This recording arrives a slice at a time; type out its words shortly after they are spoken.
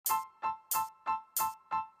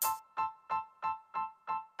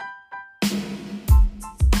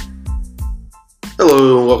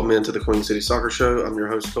Hello and welcome into the Queen City Soccer Show. I'm your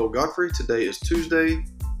host, Cole Godfrey. Today is Tuesday,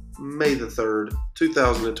 May the 3rd,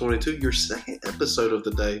 2022, your second episode of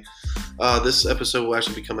the day. This episode will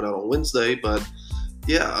actually be coming out on Wednesday, but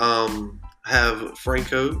have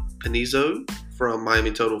Franco Panizo from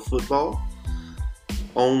Miami Total Futbol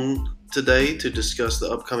on today to discuss the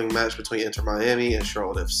upcoming match between Inter Miami and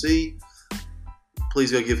Charlotte F.C.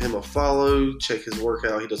 Please go give him a follow, check his work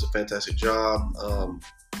out. He does a fantastic job.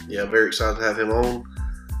 Very excited to have him on.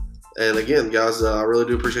 And again, guys, I really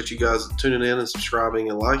do appreciate you guys tuning in and subscribing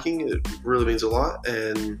and liking. It really means a lot.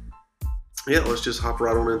 And let's just hop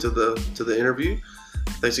right on into the interview.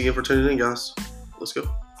 Thanks again for tuning in, guys. Let's go.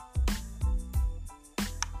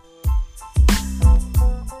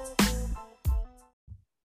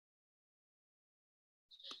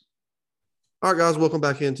 All right, guys, welcome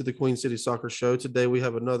back into the Queen City Soccer Show. Today we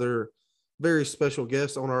have another very special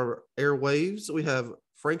guest on our airwaves. We have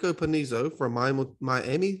Franco Panizo from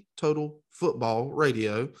Miami Total Futbol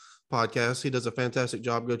radio podcast. He does a fantastic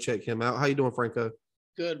job. Go check him out. How you doing, Franco?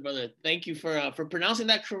 Good, brother. Thank you for pronouncing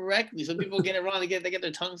that correctly. Some people get it wrong. They get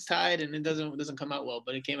their tongues tied, and it doesn't come out well.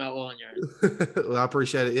 But it came out well on your end. Well, I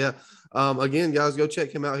appreciate it. Yeah. Again, guys, go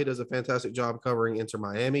check him out. He does a fantastic job covering Inter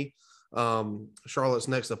Miami. Charlotte's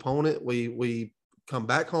next opponent. We come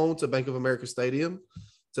back home to Bank of America Stadium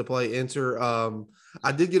to play Inter.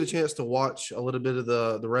 I did get a chance to watch a little bit of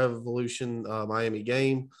the Revolution Miami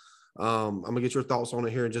game. I'm gonna get your thoughts on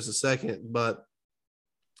it here in just a second, but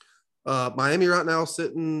Miami right now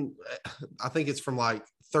sitting, I think it's from like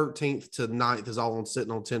 13th to 9th is all on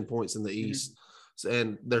sitting on 10 points in the East.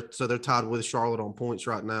 And they're tied with Charlotte on points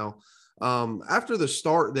right now. After the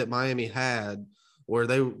start that Miami had, where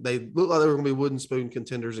they looked like they were going to be wooden spoon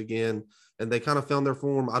contenders again, and they kind of found their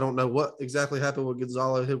form. I don't know what exactly happened with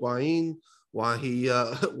Gonzalo Higuain,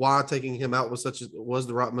 why taking him out was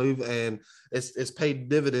the right move, and it's paid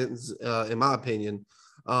dividends in my opinion.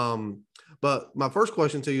 But my first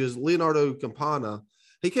question to you is Leonardo Campana.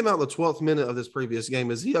 He came out in the 12th minute of this previous game.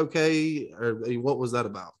 Is he okay, or what was that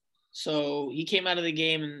about? So he came out of the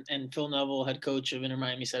game, and Phil Neville, head coach of Inter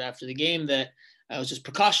Miami, said after the game that it was just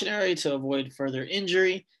precautionary to avoid further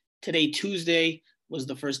injury. Today, Tuesday, was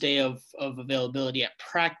the first day of availability at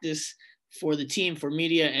practice for the team, for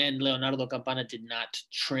media, and Leonardo Campana did not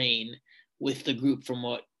train with the group from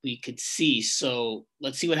what we could see. So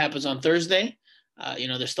let's see what happens on Thursday.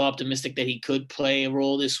 They're still optimistic that he could play a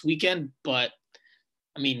role this weekend, but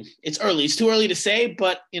I mean, it's early. It's too early to say,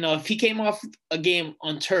 but if he came off a game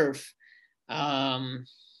on turf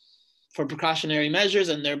for precautionary measures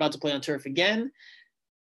and they're about to play on turf again,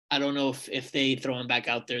 I don't know if they throw him back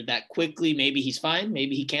out there that quickly. Maybe he's fine.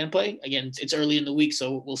 Maybe he can play. Again, it's early in the week,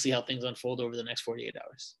 so we'll see how things unfold over the next 48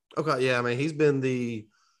 hours. Okay, yeah, I mean, he's been the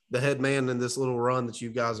head man in this little run that you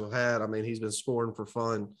guys have had. I mean, he's been scoring for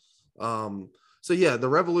fun. The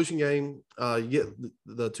Revolution game, you get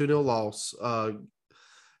the 2-0 loss.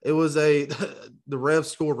 It was the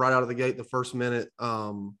Revs scored right out of the gate the first minute.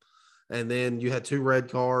 And then you had 2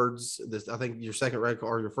 red cards. I think your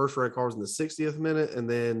first red card was in the 60th minute, and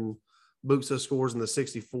then Buxa scores in the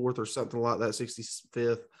 64th or something like that,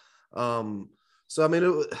 65th. So I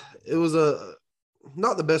mean, it was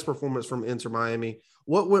not the best performance from Inter Miami.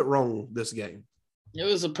 What went wrong this game? It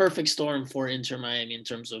was a perfect storm for Inter Miami in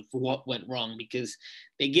terms of what went wrong, because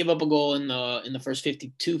they gave up a goal in the first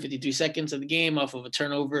 53 seconds of the game off of a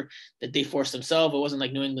turnover that they forced themselves. It wasn't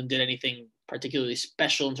like New England did anything particularly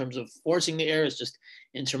special in terms of forcing the error. It's just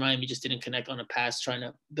Inter Miami just didn't connect on a pass trying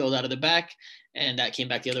to build out of the back, and that came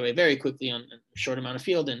back the other way very quickly on a short amount of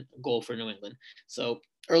field, and a goal for New England. So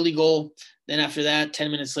early goal. Then after that,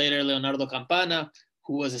 10 minutes later, Leonardo Campana,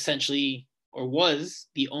 who was essentially or was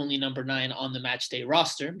the only number 9 on the match day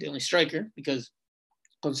roster, the only striker, because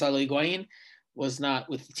Gonzalo Higuain was not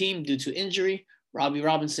with the team due to injury. Robbie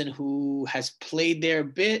Robinson, who has played there a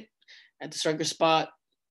bit at the striker spot,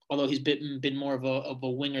 although he's been more of a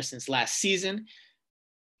winger since last season.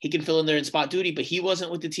 He can fill in there in spot duty, but he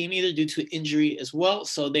wasn't with the team either due to injury as well.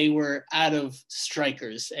 So they were out of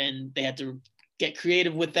strikers, and they had to get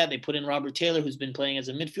creative with that. They put in Robert Taylor, who's been playing as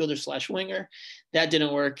a midfielder/winger. That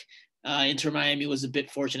didn't work. Inter Miami was a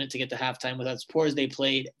bit fortunate to get to halftime without supporters. They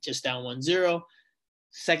played just down 1-0.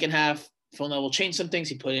 Second half, Phil Neville changed some things.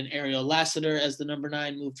 He put in Ariel Lassiter as the number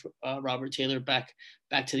 9, moved Robert Taylor back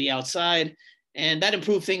to the outside, and that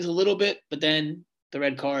improved things a little bit. But then the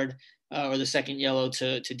red card or the second yellow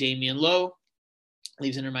to Damian Lowe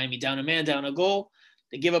leaves Inter Miami down a man, down a goal.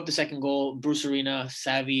 They give up the second goal. Bruce Arena,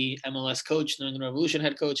 savvy MLS coach, New England Revolution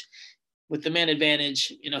head coach, with the man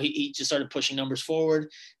advantage, he just started pushing numbers forward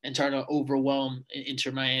and trying to overwhelm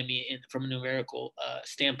Inter Miami from a numerical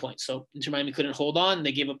standpoint. So Inter Miami couldn't hold on.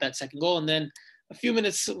 They gave up that second goal. And then not a few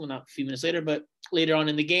minutes later, but later on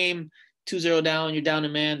in the game, 2-0 down, you're down a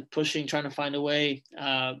man, pushing, trying to find a way.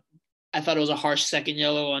 I thought it was a harsh second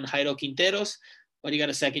yellow on Jairo Quinteros, but he got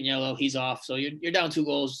a second yellow. He's off. So you're down 2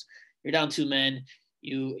 goals. You're down 2 men.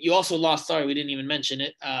 You also lost, sorry, we didn't even mention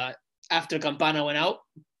it. After Campana went out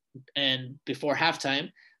and before halftime,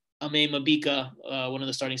 Ame Mabika, one of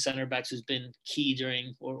the starting center backs who's been key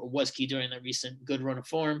during or was key during that recent good run of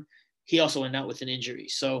form, he also went out with an injury.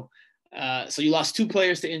 So you lost 2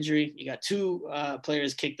 players to injury. You got 2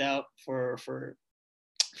 players kicked out for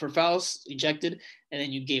fouls, ejected, and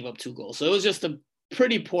then you gave up 2 goals. So it was just a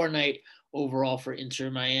pretty poor night overall for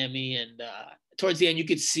Inter Miami. And towards the end, you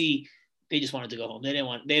could see they just wanted to go home.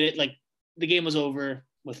 The game was over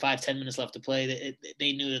with 5-10 minutes left to play.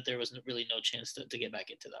 They knew that there was really no chance to get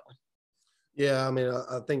back into that one. Yeah, I mean,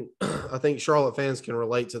 I think Charlotte fans can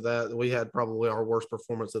relate to that. We had probably our worst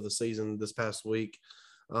performance of the season this past week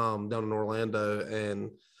down in Orlando,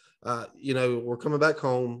 and we're coming back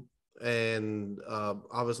home, and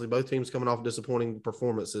obviously both teams coming off disappointing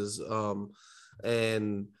performances,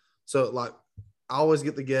 and so like I always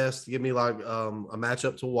get the guests to give me like a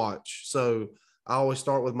matchup to watch. So I always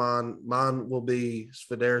start with mine. Mine will be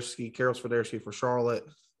Karol Swiderski for Charlotte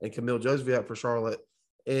and Kamil Józwiak for Charlotte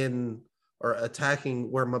or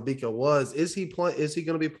attacking where Mabika was. Is he going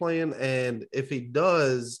to be playing? And if he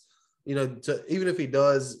does, even if he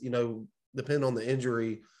does, depending on the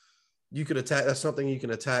injury, you could attack. That's something you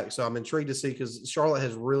can attack. So I'm intrigued to see, because Charlotte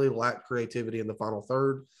has really lacked creativity in the final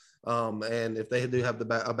third. And if they do have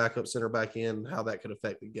a backup center back in, how that could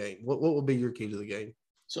affect the game. What will be your key to the game?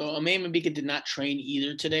 So Ame Mabika did not train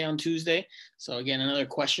either today on Tuesday. So again, another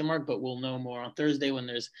question mark, but we'll know more on Thursday when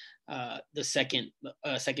there's the second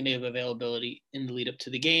day of availability in the lead up to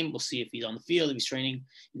the game. We'll see if he's on the field, if he's training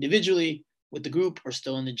individually with the group or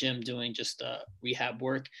still in the gym doing just rehab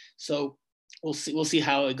work. So we'll see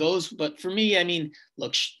how it goes. But for me, I mean,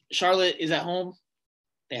 look, Charlotte is at home.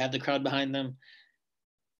 They have the crowd behind them.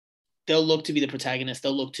 They'll look to be the protagonist.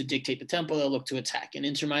 They'll look to dictate the tempo. They'll look to attack. And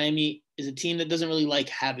Inter Miami is a team that doesn't really like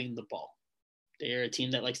having the ball. They're a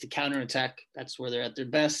team that likes to counterattack. That's where they're at their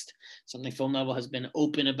best. Something Phil Neville has been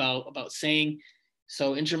open about saying.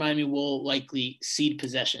 So Inter Miami will likely cede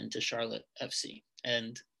possession to Charlotte FC.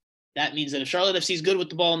 And that means that if Charlotte FC is good with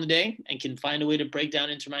the ball in the day and can find a way to break down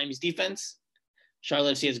Inter Miami's defense,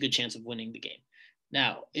 Charlotte FC has a good chance of winning the game.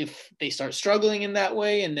 Now, if they start struggling in that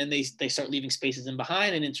way and then they start leaving spaces in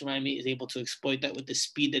behind and Inter Miami is able to exploit that with the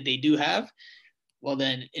speed that they do have, well,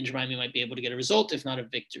 then Inter Miami might be able to get a result, if not a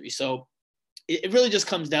victory. So it really just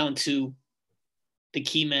comes down to the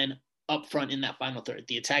key men up front in that final third,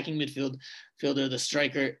 the attacking midfielder, the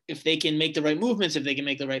striker. If they can make the right movements, if they can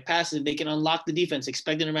make the right passes, if they can unlock the defense,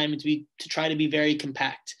 expect Inter Miami to try to be very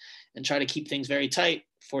compact and try to keep things very tight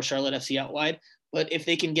for Charlotte FC out wide. But if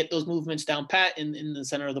they can get those movements down pat in the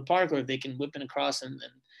center of the park, or if they can whip it across and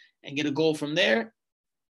get a goal from there,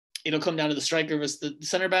 it'll come down to the striker versus the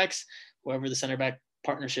center backs, whoever the center back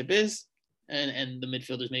partnership is, and the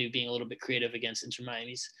midfielders maybe being a little bit creative against Inter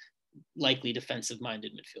Miami's likely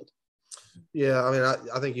defensive-minded midfield. Yeah, I mean,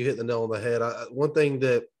 I think you hit the nail on the head. One thing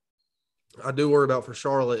that I do worry about for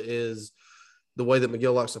Charlotte is the way that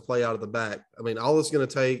McGill likes to play out of the back. I mean, all it's going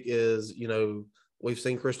to take is, we've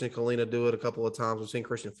seen Christian Kalina do it a couple of times. We've seen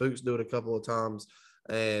Christian Fuchs do it a couple of times.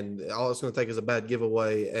 And all it's going to take is a bad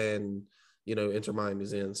giveaway and, Inter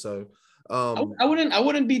Miami's in. So I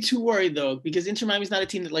wouldn't be too worried, though, because Inter Miami's not a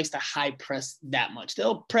team that likes to high press that much.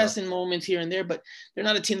 They'll press in moments here and there, but they're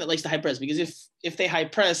not a team that likes to high press, because if they high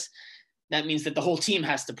press, that means that the whole team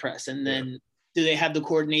has to press. And then do they have the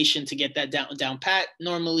coordination to get that down pat?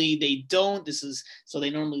 Normally they don't. So they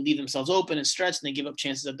normally leave themselves open and stretch, and they give up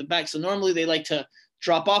chances at the back. So normally they like to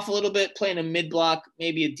drop off a little bit, play in a mid block,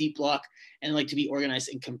 maybe a deep block, and like to be organized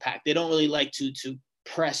and compact. They don't really like to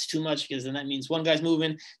press too much, because then that means one guy's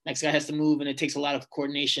moving, next guy has to move, and it takes a lot of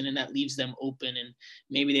coordination, and that leaves them open, and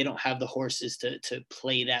maybe they don't have the horses to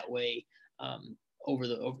play that way over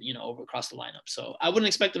across the lineup. So I wouldn't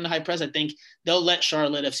expect them to high press. I think they'll let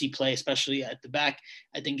Charlotte FC play, especially at the back.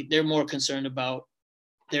 I think they're more concerned about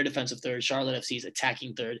their defensive third, Charlotte FC's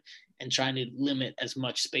attacking third, and trying to limit as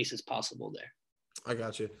much space as possible there. I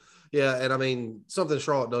got you. Yeah, and I mean, something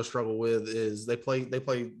Charlotte does struggle with is they play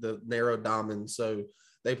the narrow diamond, so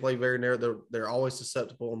they play very narrow. They're always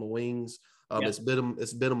susceptible on the wings. It's been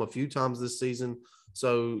them a few times this season.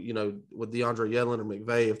 So with DeAndre Yedlin or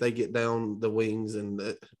McVeigh, if they get down the wings,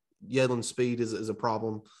 and Yedlin's speed is a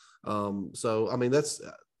problem. So I mean,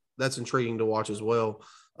 that's intriguing to watch as well.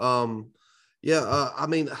 I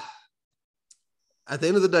mean, at the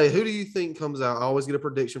end of the day, who do you think comes out? I always get a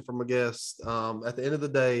prediction from a guest. At the end of the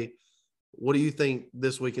day, what do you think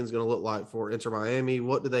this weekend is going to look like for Inter Miami?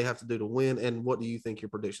 What do they have to do to win? And what do you think your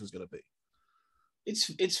prediction is going to be?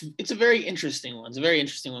 It's a very interesting one. It's a very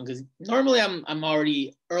interesting one because normally I'm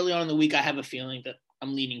already early on in the week. I have a feeling that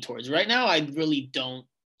I'm leaning towards. Right now, I really don't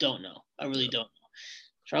know. I really don't know.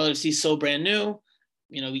 Charlotte FC is so brand new.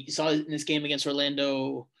 You know, we saw in this game against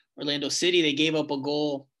Orlando City, they gave up a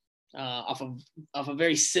goal off a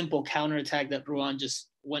very simple counterattack that Ruan just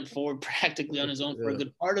went forward practically on his own for a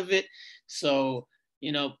good part of it. So,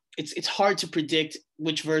 you know, it's hard to predict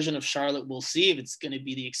which version of Charlotte we'll see, if it's going to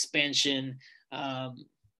be the expansion,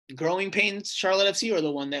 growing pains Charlotte FC, or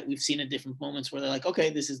the one that we've seen at different moments where they're like, okay,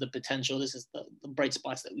 this is the potential, this is the bright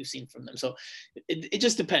spots that we've seen from them. So it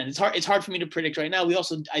just depends. It's hard for me to predict right now. I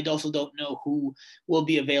also don't know who will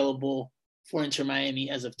be available for Inter Miami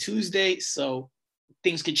as of Tuesday. So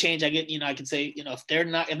things could change. I could say, if they're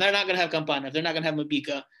not going to have Campana, if they're not going to have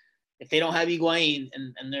Mabika, if they don't have Higuain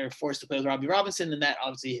and they're forced to play with Robbie Robinson, then that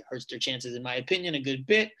obviously hurts their chances, in my opinion, a good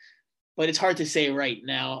bit. But it's hard to say right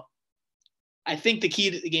now. I think the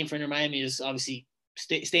key to the game for Inter Miami is obviously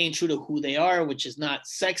staying true to who they are, which is not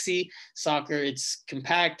sexy soccer. It's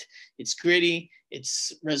compact, it's gritty,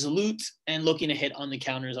 it's resolute, and looking to hit on the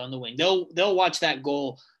counters on the wing. They'll watch that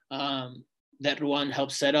goal that Ruan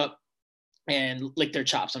helped set up and lick their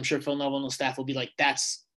chops. I'm sure Phil Neville and the staff will be like,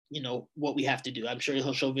 that's, what we have to do. I'm sure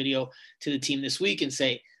he'll show video to the team this week and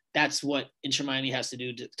say, that's what Inter Miami has to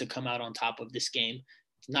do to come out on top of this game.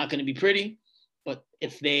 It's not going to be pretty, but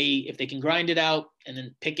if they can grind it out and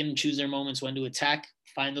then pick and choose their moments when to attack,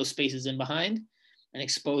 find those spaces in behind and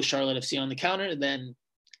expose Charlotte FC on the counter, then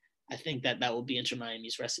I think that will be Inter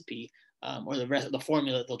Miami's recipe, or the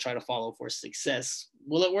formula that they'll try to follow for success.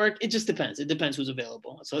 Will it work? It just depends. It depends who's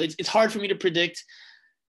available. So it's hard for me to predict.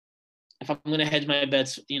 If I'm going to hedge my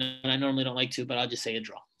bets, and I normally don't like to, but I'll just say a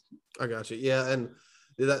draw. I got you. Yeah, and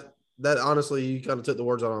that honestly, you kind of took the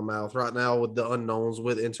words out of my mouth right now with the unknowns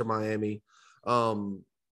with Inter Miami. I'll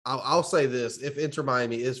say this: if Inter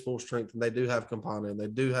Miami is full strength and they do have Campana and they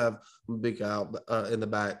do have Mbika out in the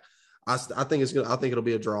back, I think it'll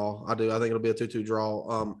be a draw. I think it'll be a 2-2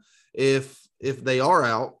 draw. If they are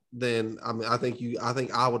out, then I think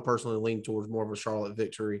I would personally lean towards more of a Charlotte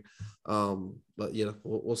victory. But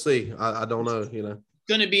we'll see. I don't know. It's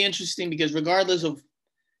going to be interesting because regardless of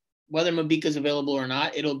whether Mabika's available or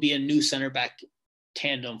not, it'll be a new center back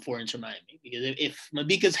tandem for Inter Miami, because if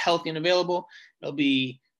Mabika's healthy and available, it'll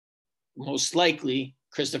be most likely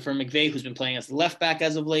Christopher McVeigh, who's been playing as the left back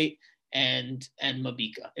as of late, and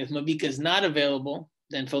Mabika. If Mabika is not available,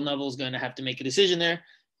 then Phil Neville is going to have to make a decision there.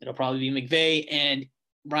 It'll probably be McVeigh and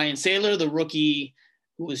Ryan Saylor, the rookie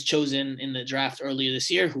who was chosen in the draft earlier this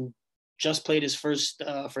year, who just played his first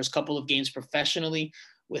couple of games professionally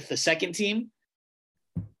with the second team.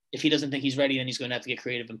 If he doesn't think he's ready, then he's going to have to get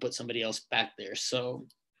creative and put somebody else back there. So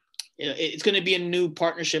it's going to be a new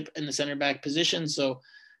partnership in the center back position. So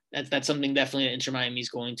that's something definitely that Inter Miami is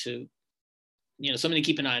going to, something to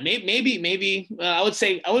keep an eye on. Maybe I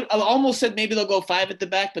almost said maybe they'll go 5 at the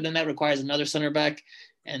back, but then that requires another center back,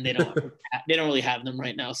 and they don't really have them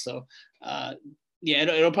right now. So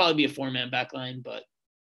it'll probably be a 4-man back line, but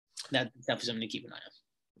that's definitely something to keep an eye on.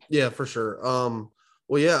 Yeah, for sure. I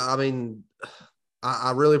mean,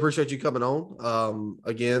 I really appreciate you coming on.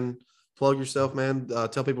 Again, plug yourself, man.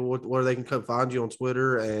 Tell people where they can come find you on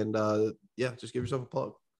Twitter, and just give yourself a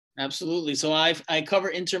plug. Absolutely. So I cover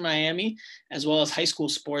Inter Miami as well as high school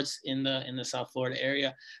sports in the South Florida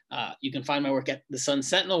area. You can find my work at the Sun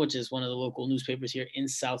Sentinel, which is one of the local newspapers here in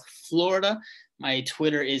South Florida. My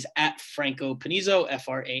Twitter is at Franco Panizo,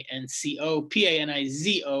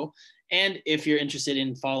 FrancoPanizo. And if you're interested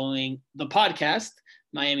in following the podcast,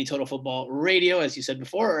 Miami Total Futbol Radio, as you said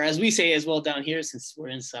before, or as we say as well down here, since we're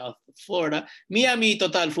in South Florida, Miami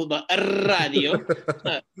Total Futbol Radio.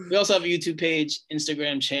 We also have a YouTube page,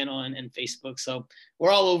 Instagram channel, and Facebook. So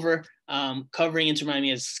we're all over, covering Inter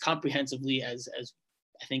Miami as comprehensively as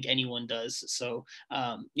I think anyone does. So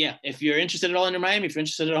if you're interested at all in Miami, if you're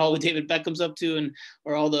interested at all what David Beckham's up to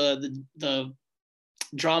or all the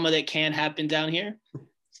drama that can happen down here,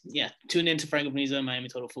 tune in to Franco Panizo and Miami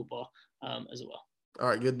Total Futbol as well. All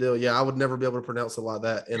right, good deal. Yeah, I would never be able to pronounce it like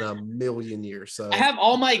that in a million years. So I have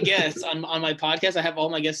all my guests on my podcast. I have all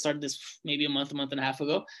my guests started this maybe a month and a half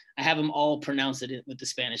ago. I have them all pronounce it with the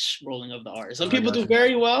Spanish rolling of the R. Some people do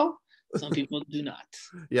very well. Some people do not.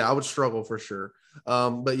 Yeah, I would struggle for sure.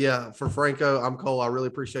 But yeah, for Franco, I'm Cole. I really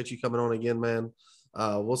appreciate you coming on again, man.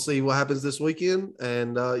 We'll see what happens this weekend.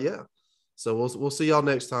 And So we'll see y'all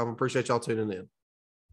next time. Appreciate y'all tuning in.